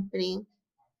own company.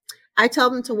 I tell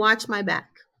them to watch my back,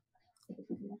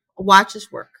 watch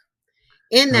us work.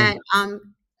 In Sure. that,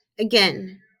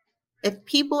 again, if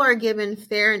people are given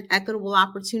fair and equitable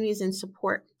opportunities and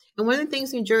support. And one of the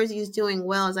things New Jersey is doing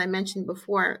well, as I mentioned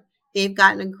before, they've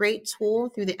gotten a great tool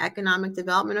through the Economic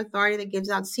Development Authority that gives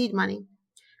out seed money.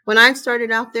 When I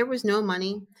started out, there was no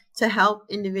money to help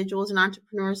individuals and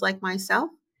entrepreneurs like myself.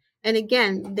 And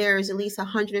again, there's at least a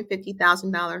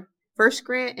 $150,000 first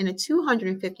grant and a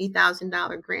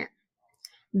 $250,000 grant.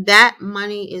 That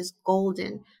money is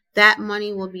golden. That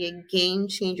money will be a game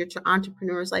changer to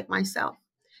entrepreneurs like myself.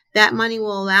 That money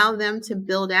will allow them to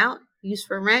build out, use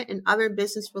for rent, and other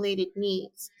business related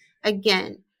needs.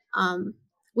 Again,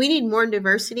 we need more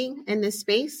diversity in this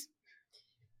space,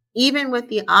 even with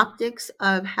the optics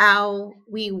of how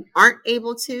we aren't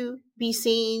able to be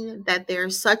seen, that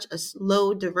there's such a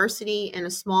low diversity and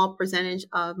a small percentage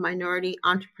of minority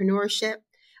entrepreneurship.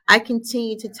 I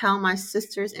continue to tell my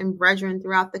sisters and brethren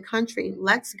throughout the country,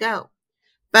 let's go.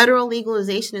 Federal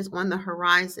legalization is on the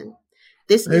horizon.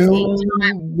 This is a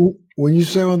When you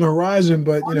say on the horizon,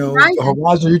 but on the the horizon.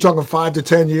 horizon, you're talking 5 to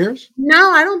 10 years?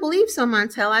 No, I don't believe so,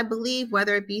 Montel. I believe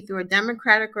whether it be through a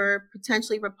Democratic or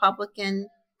potentially Republican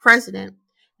president,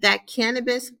 that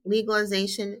cannabis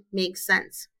legalization makes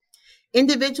sense.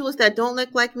 Individuals that don't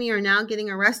look like me are now getting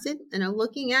arrested and are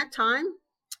looking at time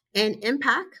and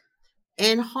impact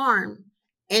and harm.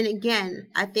 And again,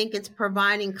 I think it's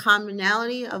providing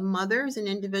commonality of mothers and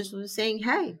individuals saying,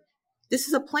 hey, this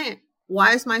is a plant.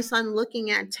 Why is my son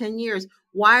looking at 10 years?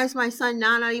 Why is my son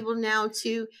not able now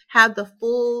to have the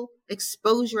full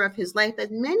exposure of his life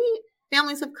that many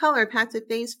families of color have had to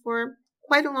face for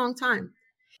quite a long time?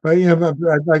 But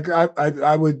like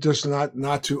I would just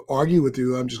not to argue with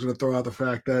you. I'm just going to throw out the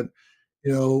fact that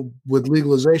with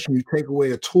legalization, you take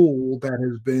away a tool that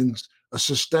has been a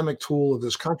systemic tool of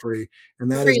this country,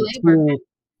 and that is Free a labor. tool.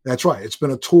 That's right. It's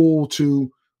been a tool to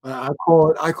I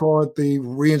call it the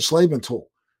re-enslavement tool.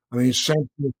 I mean,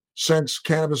 since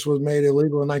cannabis was made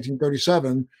illegal in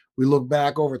 1937, we look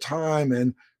back over time,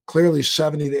 and clearly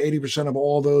 70 to 80% of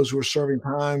all those who are serving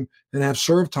time and have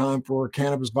served time for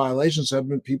cannabis violations have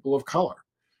been people of color.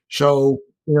 So,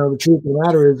 the truth of the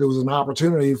matter is, it was an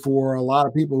opportunity for a lot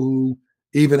of people who,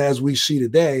 even as we see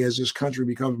today, as this country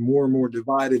becomes more and more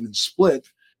divided and split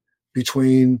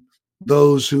between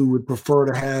those who would prefer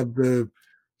to have the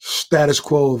status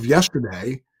quo of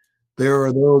yesterday, there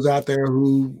are those out there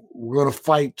who were going to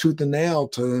fight tooth and nail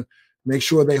to make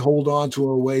sure they hold on to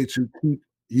a way to keep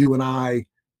you and I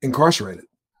incarcerated.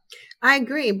 I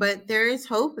agree, but there is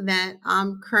hope that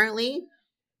currently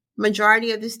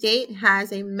majority of the state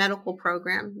has a medical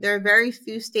program. There are very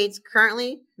few states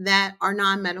currently that are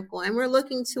non-medical, and we're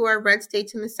looking to our red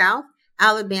states in the South.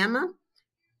 Alabama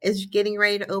is getting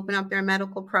ready to open up their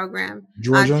medical program.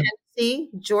 Georgia, Tennessee,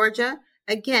 Georgia,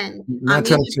 again, not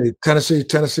these Tennessee.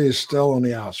 Tennessee is still on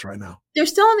the outs right now. they're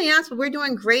still on the outs, but we're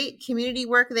doing great community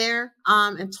work there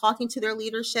and talking to their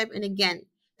leadership. And again,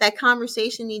 that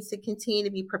conversation needs to continue to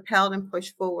be propelled and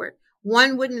pushed forward.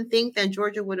 One wouldn't think that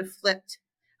Georgia would have flipped.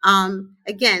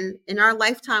 Again, in our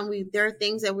lifetime, there are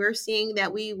things that we're seeing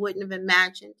that we wouldn't have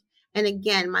imagined. And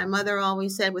again, my mother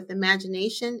always said, with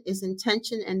imagination is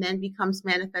intention and then becomes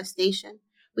manifestation.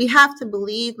 We have to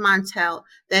believe, Montel,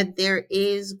 that there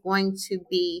is going to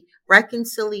be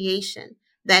reconciliation,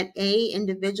 that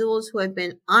individuals who have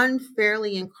been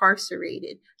unfairly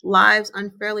incarcerated, lives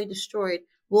unfairly destroyed,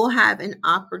 will have an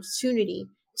opportunity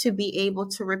to be able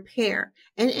to repair.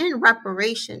 And in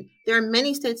reparation, there are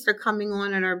many states that are coming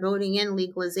on and are voting in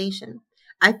legalization.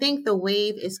 I think the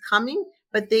wave is coming,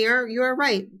 but you're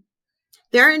right.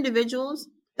 There are individuals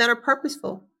that are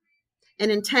purposeful and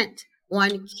intent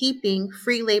on keeping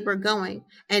free labor going.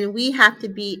 And we have to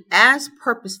be as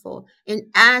purposeful and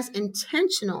as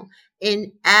intentional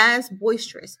and as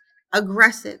boisterous,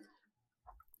 aggressive,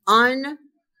 un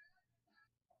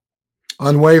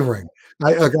Unwavering.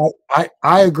 Look,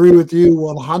 I agree with you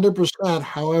 100%.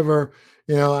 However,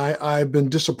 I've been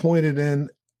disappointed in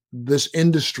this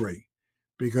industry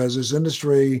because this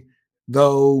industry,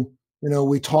 though,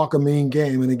 we talk a mean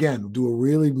game and again, do a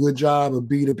really good job of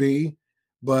B2B,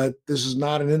 but this is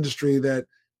not an industry that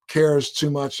cares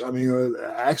too much. I mean,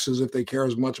 acts as if they care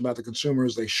as much about the consumer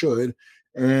as they should.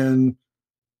 And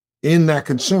in that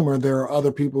consumer, there are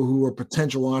other people who are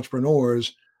potential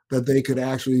entrepreneurs that they could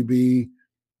actually be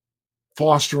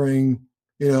fostering,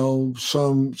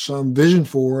 some vision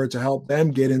for to help them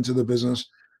get into the business.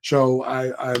 So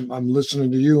I'm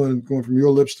listening to you and going from your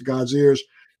lips to God's ears,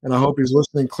 and I hope He's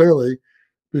listening clearly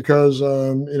because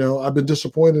I've been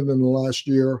disappointed in the last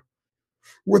year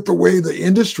with the way the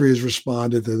industry has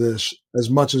responded to this, as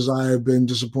much as I have been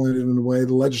disappointed in the way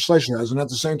the legislation has, and at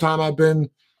the same time, I've been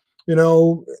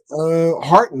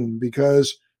heartened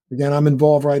because again, I'm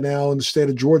involved right now in the state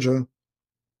of Georgia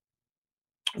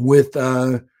with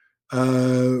one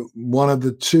of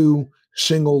the two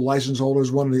single license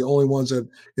holders, one of the only ones that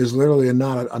is literally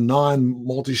not a non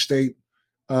multi-state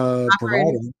provider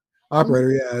operator. Mhm.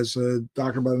 operator. Yeah, as a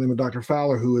doctor by the name of Dr.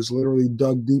 Fowler, who has literally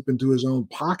dug deep into his own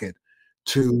pocket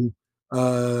to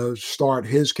start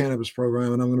his cannabis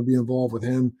program, and I'm going to be involved with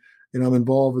him. I'm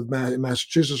involved with in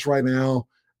Massachusetts right now,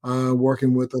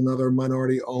 working with another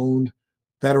minority-owned,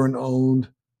 veteran-owned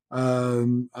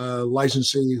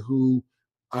licensee who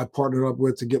I partnered up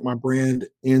with to get my brand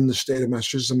in the state of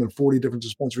Massachusetts. I'm in 40 different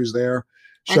dispensaries there.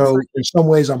 So Excellent. in some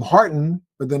ways I'm heartened,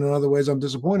 but then in other ways I'm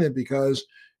disappointed because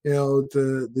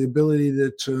the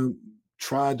ability to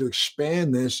try to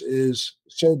expand this is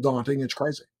so daunting. It's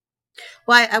crazy.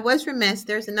 Well, I was remiss.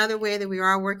 There's another way that we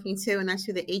are working too, and that's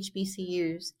through the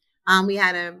HBCUs. We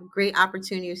had a great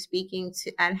opportunity of speaking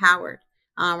at Howard.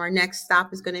 Our next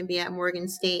stop is going to be at Morgan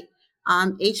State.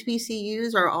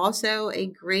 HBCUs are also a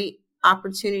great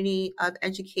opportunity of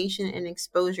education and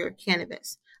exposure of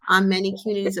cannabis. Many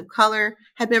communities of color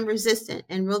have been resistant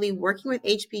and really working with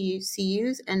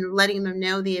HBCUs and letting them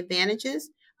know the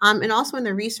advantages and also in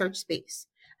the research space.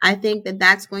 I think that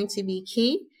that's going to be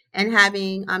key and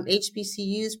having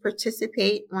HBCUs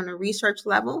participate on a research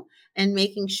level and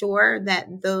making sure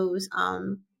that those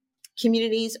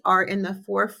communities are in the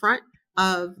forefront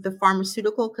of the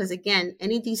pharmaceutical. Because again,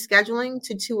 any descheduling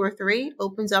to 2 or 3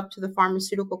 opens up to the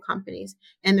pharmaceutical companies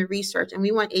and the research. And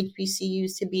we want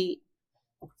HBCUs to be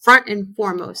front and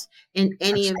foremost in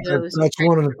any That's of that those. that's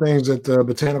one of the things that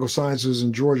Botanical Sciences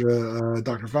in Georgia,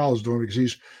 Dr. Fowler is doing because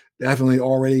he's definitely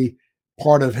already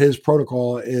part of his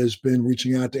protocol has been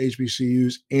reaching out to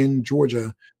HBCUs in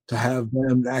Georgia to have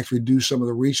them actually do some of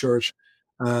the research,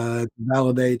 to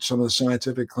validate some of the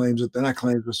scientific claims that they're not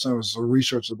claims, but some of the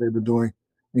research that they've been doing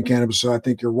in cannabis. So I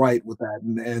think you're right with that.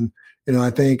 And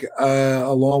I think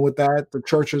along with that, the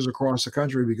churches across the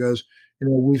country, because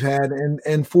we've had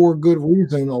and for good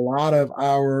reason, a lot of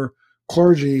our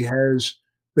clergy has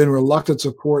been reluctant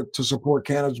to support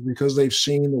cannabis because they've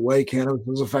seen the way cannabis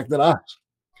has affected us.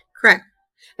 Correct.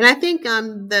 And I think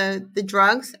the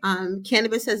drugs,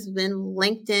 cannabis has been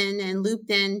linked in and looped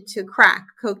in to crack,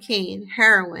 cocaine,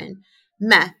 heroin,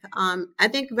 meth. I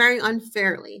think very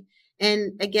unfairly.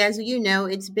 And again, as you know,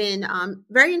 it's been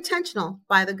very intentional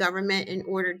by the government in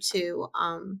order to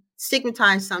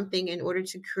stigmatize something, in order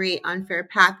to create unfair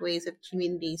pathways of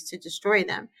communities to destroy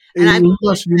them. And I You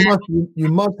believe that you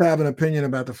must have an opinion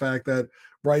about the fact that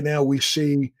right now we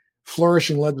see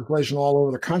flourishing legislation all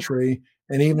over the country,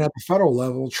 and even at the federal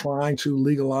level, trying to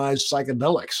legalize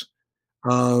psychedelics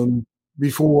um,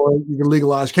 before you can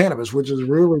legalize cannabis, which is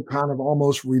really kind of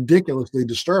almost ridiculously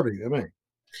disturbing to me.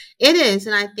 it is.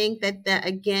 And I think that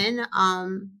again,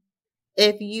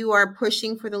 if you are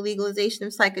pushing for the legalization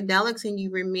of psychedelics and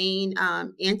you remain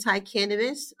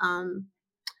anti-cannabis,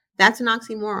 that's an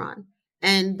oxymoron.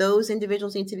 And those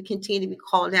individuals need to continue to be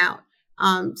called out.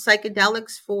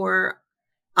 Psychedelics for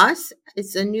us,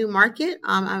 it's a new market.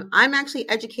 I'm actually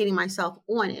educating myself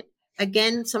on it.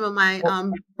 Again, some of my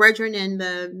brethren in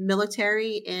the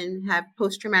military and have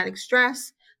post-traumatic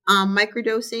stress,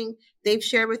 microdosing, they've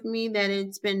shared with me that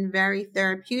it's been very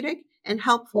therapeutic and Well,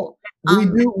 helpful.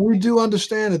 we do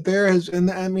understand that there has, and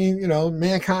I mean,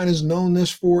 mankind has known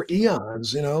this for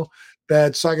eons,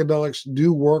 that psychedelics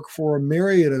do work for a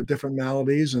myriad of different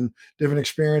maladies and different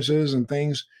experiences and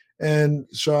things. And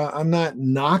so I'm not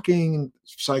knocking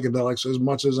psychedelics as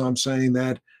much as I'm saying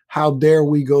that how dare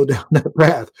we go down that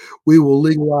path? We will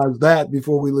legalize that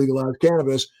before we legalize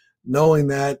cannabis, knowing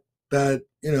that that,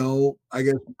 I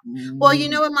guess. Well, you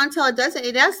know what, Montel, it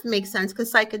does make sense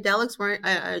because psychedelics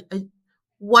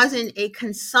wasn't a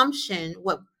consumption,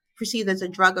 what perceived as a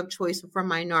drug of choice for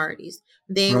minorities.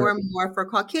 They Right. were more for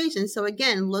Caucasians. So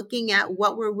again, looking at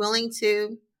what we're willing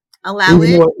to allow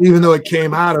in. Even though it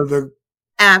came out of the minority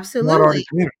Absolutely.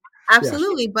 community. Yes.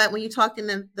 Absolutely. But when you talked in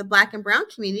the black and brown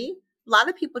community, a lot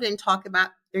of people didn't talk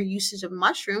about their usage of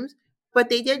mushrooms, but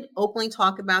they did openly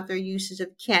talk about their usage of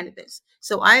cannabis.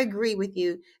 So I agree with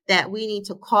you that we need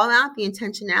to call out the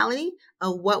intentionality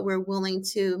of what we're willing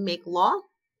to make law,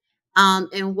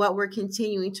 and what we're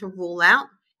continuing to rule out,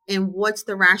 and what's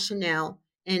the rationale.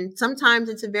 And sometimes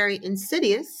it's a very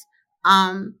insidious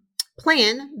um,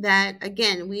 plan that,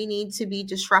 again, we need to be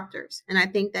disruptors. And I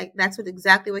think that that's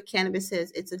exactly what cannabis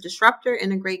is. It's a disruptor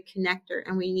and a great connector,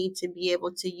 and we need to be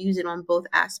able to use it on both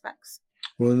aspects.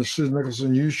 Well, Susan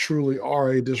Nickelson, you truly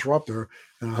are a disruptor,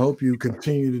 and I hope you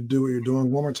continue to do what you're doing.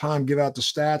 One more time, give out the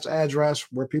stats, address,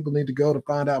 where people need to go to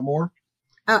find out more.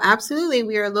 Oh, absolutely.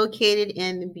 We are located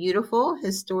in the beautiful,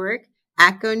 historic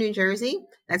Atco, New Jersey.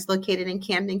 That's located in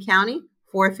Camden County,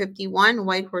 451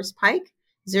 White Horse Pike,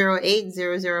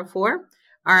 08004.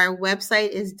 Our website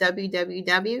is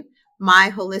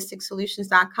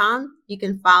www.myholisticsolutions.com. You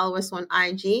can follow us on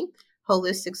IG,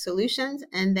 Holistic Solutions,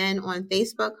 and then on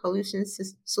Facebook,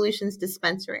 Solutions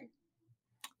Dispensary.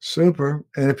 Super.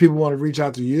 And if people want to reach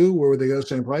out to you, where would they go?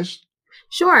 Same place?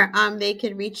 Sure. They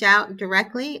could reach out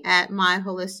directly at My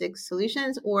Holistic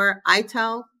Solutions or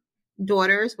ITEL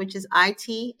Daughters, which is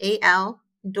ITAL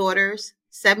Daughters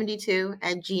 72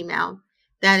 at Gmail.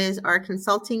 That is our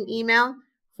consulting email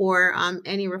for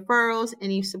any referrals,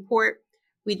 any support.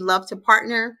 We'd love to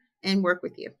partner and work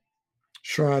with you.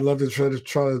 Sure. I'd love to try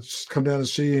to come down and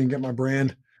see you and get my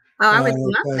brand, Oh, I would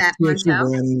love that, THC Montel.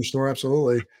 brand in your store.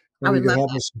 Absolutely. I Maybe would you can love help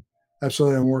that. us.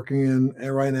 Absolutely.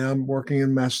 Right now, I'm working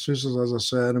in Massachusetts, as I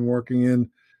said. I'm working in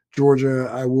Georgia.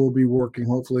 I will be working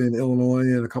hopefully in Illinois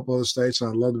and a couple other states. And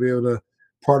I'd love to be able to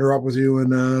partner up with you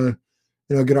and,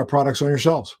 get our products on your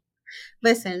shelves.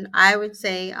 Listen, I would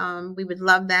say we would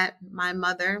love that. My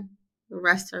mother,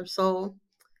 rest her soul,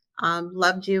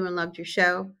 loved you and loved your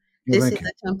show. Well, This is thank you.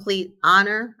 a complete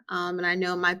honor. And I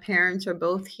know my parents are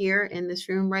both here in this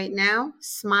room right now,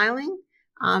 smiling.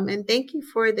 And thank you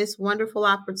for this wonderful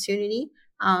opportunity.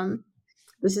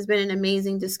 This has been an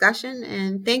amazing discussion,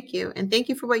 and thank you. And thank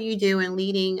you for what you do and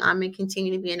leading and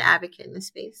continue to be an advocate in this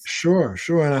space. Sure,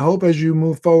 sure. And I hope as you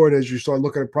move forward, as you start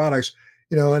looking at products,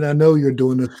 and I know you're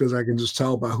doing this because I can just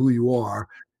tell by who you are,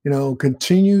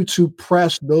 continue to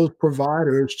press those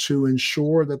providers to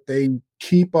ensure that they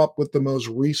keep up with the most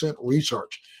recent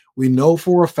research. We know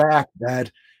for a fact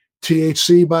that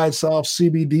THC by itself,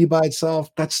 CBD by itself,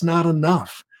 that's not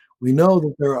enough. We know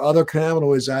that there are other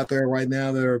cannabinoids out there right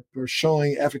now that are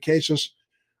showing efficacious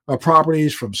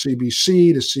properties from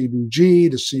CBC to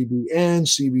CBG to CBN,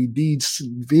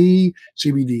 CBDV,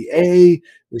 CBDA.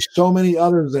 There's so many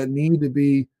others that need to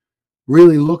be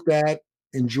really looked at,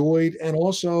 enjoyed, and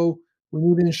also we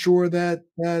need to ensure that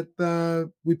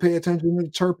we pay attention to the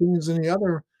terpenes and the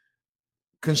other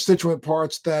constituent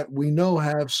parts that we know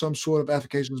have some sort of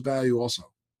efficacious value also.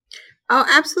 Oh,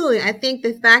 absolutely. I think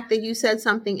the fact that you said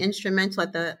something instrumental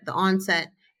at the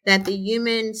onset, that the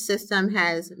human system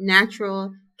has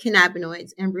natural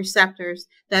cannabinoids and receptors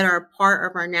that are part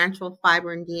of our natural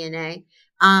fiber and DNA,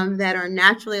 that are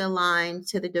naturally aligned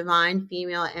to the divine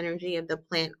female energy of the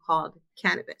plant called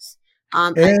cannabis. I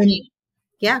And think,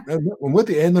 yeah.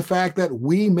 and the fact that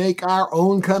we make our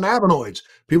own cannabinoids.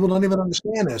 People don't even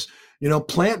understand this.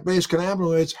 Plant-based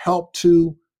cannabinoids help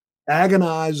to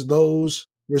agonize those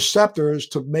receptors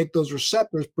to make those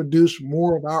receptors produce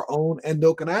more of our own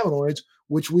endocannabinoids,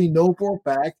 which we know for a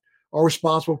fact are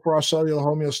responsible for our cellular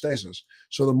homeostasis.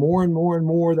 So the more and more and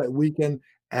more that we can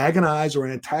agonize or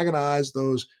antagonize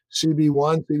those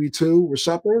CB1, CB2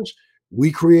 receptors,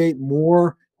 we create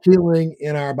more healing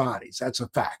in our bodies. That's a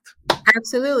fact.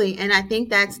 Absolutely. And I think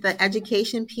that's the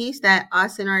education piece that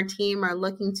us and our team are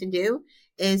looking to do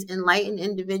is enlighten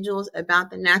individuals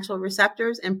about the natural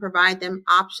receptors and provide them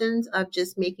options of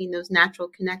just making those natural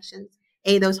connections,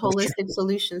 those holistic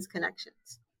solutions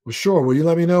connections. Well, sure. Will you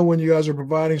let me know when you guys are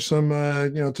providing some,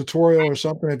 tutorial or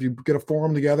something? If you get a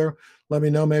forum together, let me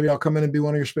know. Maybe I'll come in and be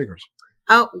one of your speakers.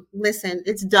 Oh, listen,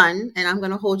 it's done, and I'm going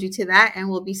to hold you to that, and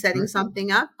we'll be setting Right.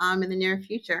 something up in the near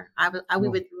future. We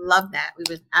would love that. We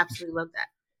would absolutely love that.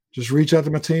 Just reach out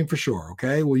to my team for sure.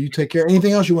 Okay. Well, you take care.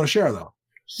 Anything else you want to share though?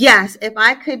 Yes, if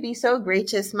I could be so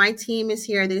gracious, my team is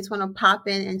here. They just want to pop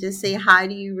in and just say hi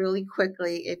to you really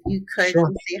quickly. If you could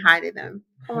Sure. say hi to them.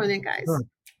 Come on in, guys.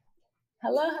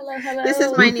 Hello, hello, hello. This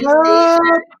is my niece, Deja.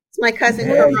 It's my cousin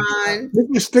Hey.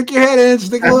 Karan. Stick your head in.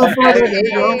 Stick a little further. There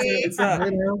you go. What's up? Hey,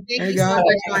 Thank hey, you so guys.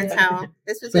 much, Montel.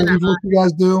 This was Thank an you for honor. what you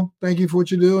guys do. Thank you for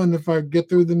what you do. And if I get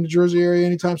through the New Jersey area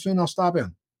anytime soon, I'll stop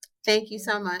in. Thank you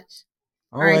so much.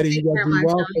 All righty. take You guys care, be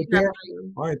well. Montel. Take You have care. a great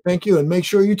one. All right. Thank you. And make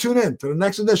sure you tune in to the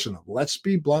next edition of Let's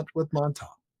Be Blunt with Montel.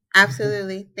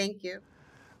 Absolutely. Thank you.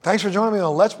 Thanks for joining me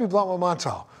on Let's Be Blunt with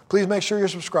Montel. Please make sure you're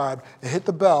subscribed and hit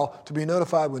the bell to be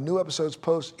notified when new episodes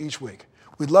post each week.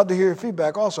 We'd love to hear your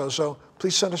feedback also, so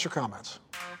please send us your comments.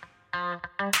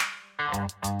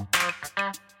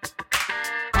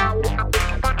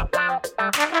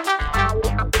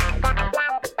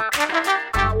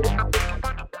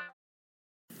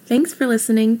 Thanks for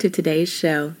listening to today's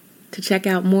show. To check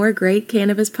out more great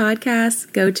cannabis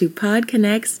podcasts, go to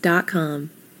podconnects.com.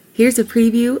 Here's a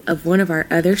preview of one of our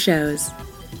other shows.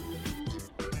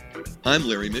 I'm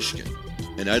Larry Michigan,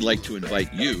 and I'd like to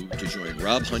invite you to join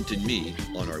Rob Hunt and me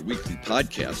on our weekly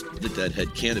podcast, The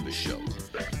Deadhead Cannabis Show.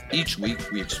 Each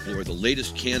week, we explore the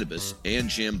latest cannabis and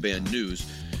jam band news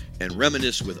and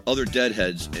reminisce with other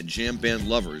Deadheads and jam band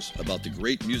lovers about the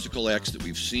great musical acts that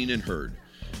we've seen and heard.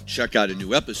 Check out a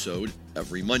new episode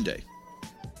every Monday.